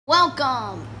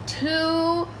Welcome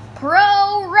to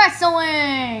Pro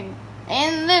Wrestling!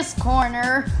 In this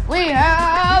corner, we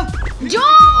have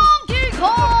Donkey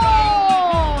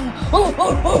Kong!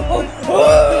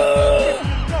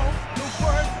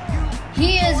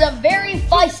 He is a very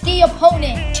feisty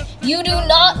opponent. You do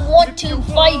not want to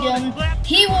fight him.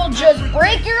 He will just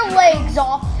break your legs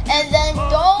off and then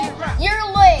throw your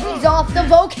legs off the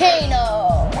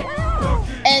volcano.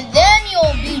 And then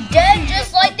you'll be dead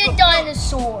just like the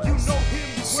dinosaurs.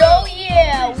 So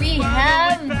yeah, we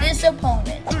have this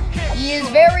opponent. He is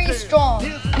very strong.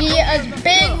 He has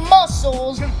big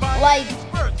muscles like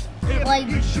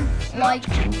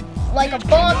a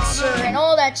boxer and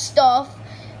all that stuff.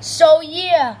 So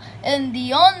yeah, in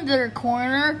the under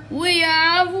corner, we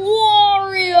have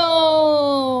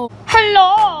Wario.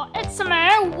 Hello, it's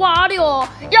me, Wario.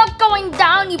 You're going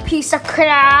down, you piece of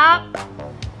crap.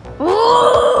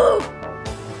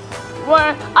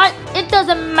 Well, it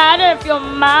doesn't matter if you're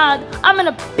mad. I'm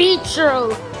gonna beat you.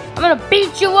 I'm gonna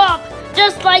beat you up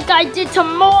just like I did to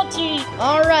Morty.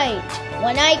 Alright,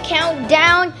 when I count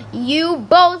down, you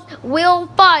both will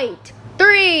fight.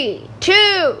 3,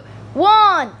 2,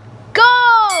 1,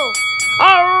 go!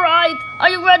 Alright, are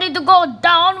you ready to go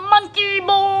down, monkey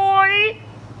boy?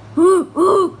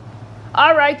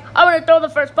 Alright, I'm gonna throw the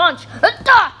first punch.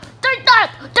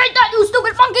 Take that, you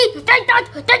stupid monkey! Take that!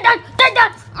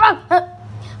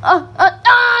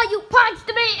 You punched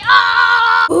me!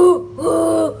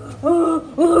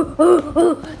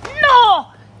 No!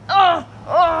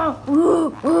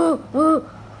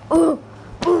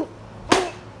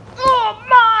 Oh,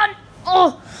 man!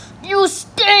 Oh, you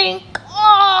stink!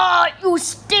 Oh, you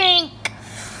stink!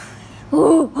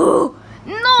 No,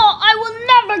 I will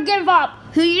never give up!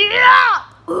 Yeah!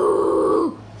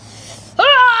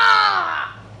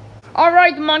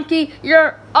 Alright, monkey,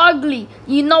 you're ugly.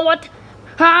 You know what?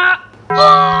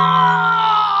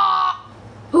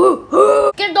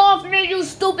 Get off me, you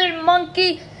stupid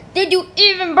monkey! Did you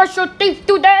even brush your teeth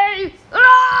today?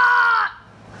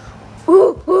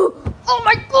 Oh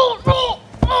my god!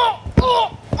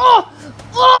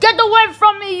 Get away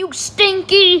from me, you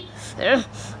stinky!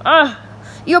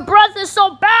 Your breath is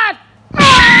so bad!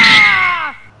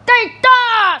 Take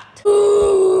that!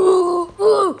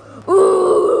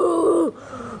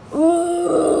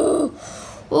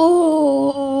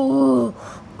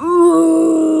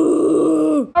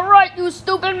 Alright, you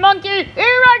stupid monkey,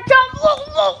 here I come!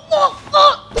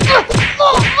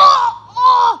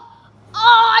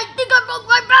 I think I broke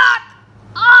my back!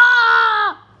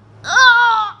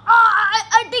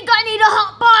 I think I need a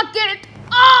hot pocket!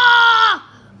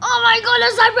 Oh my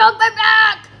goodness, I broke my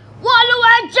back!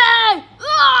 Waluigi!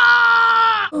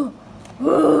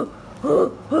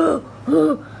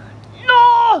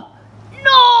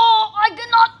 No! I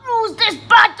cannot lose this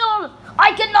battle!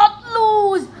 I cannot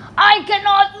lose!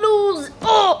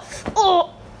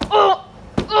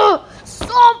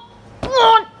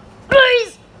 Someone,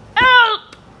 please help!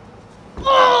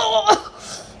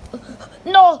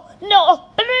 No,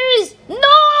 please,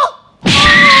 no!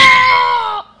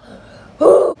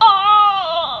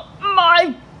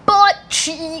 My butt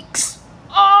cheeks!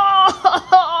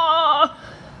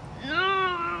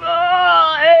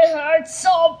 It hurts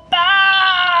so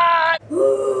bad!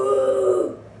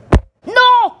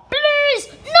 No! Please!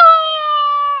 No!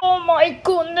 Oh my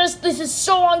goodness, this is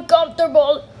so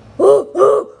uncomfortable! No!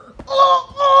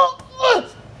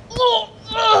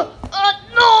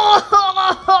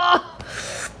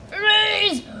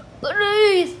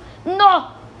 Please!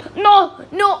 No!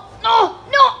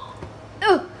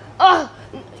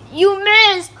 You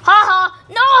missed! Haha!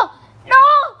 No!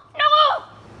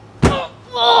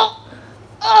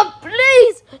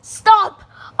 Please! Stop!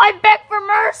 I beg for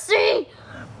mercy!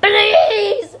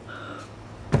 Please!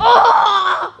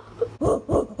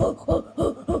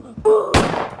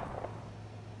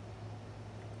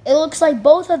 It looks like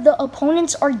both of the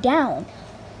opponents are down.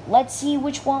 Let's see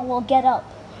which one will get up.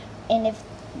 And if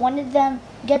one of them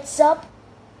gets up...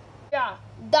 Yeah,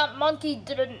 that monkey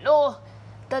didn't know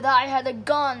that I had a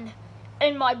gun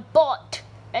in my butt.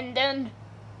 And then,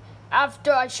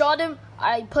 after I shot him,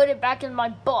 I put it back in my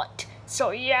butt.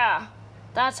 So yeah,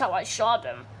 that's how I shot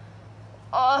him.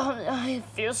 I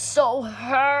feel so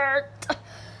hurt.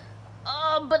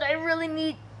 But I really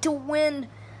need to win.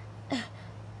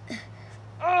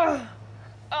 Oh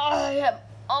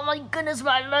my goodness,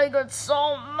 my leg hurts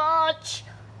so much.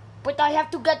 But I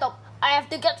have to get up. I have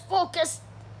to get focused.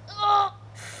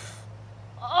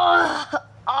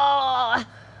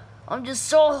 I'm just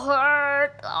so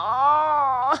hurt.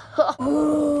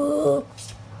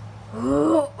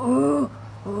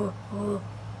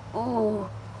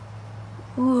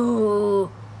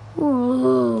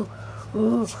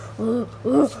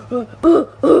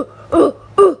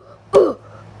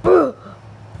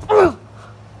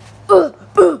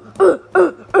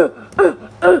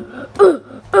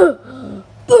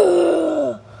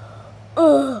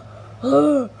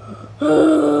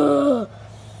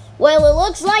 Well, it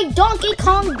looks like Donkey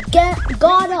Kong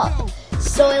got up.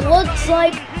 So it looks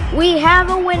like we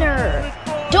have a winner.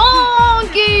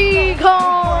 Donkey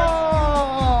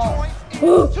Kong!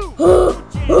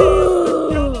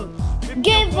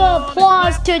 Give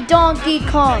applause to Donkey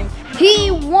Kong.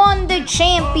 He won the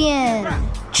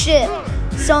championship.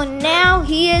 So now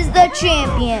he is the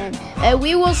champion. And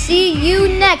we will see you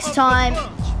next time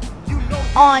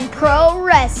on Pro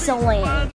Wrestling.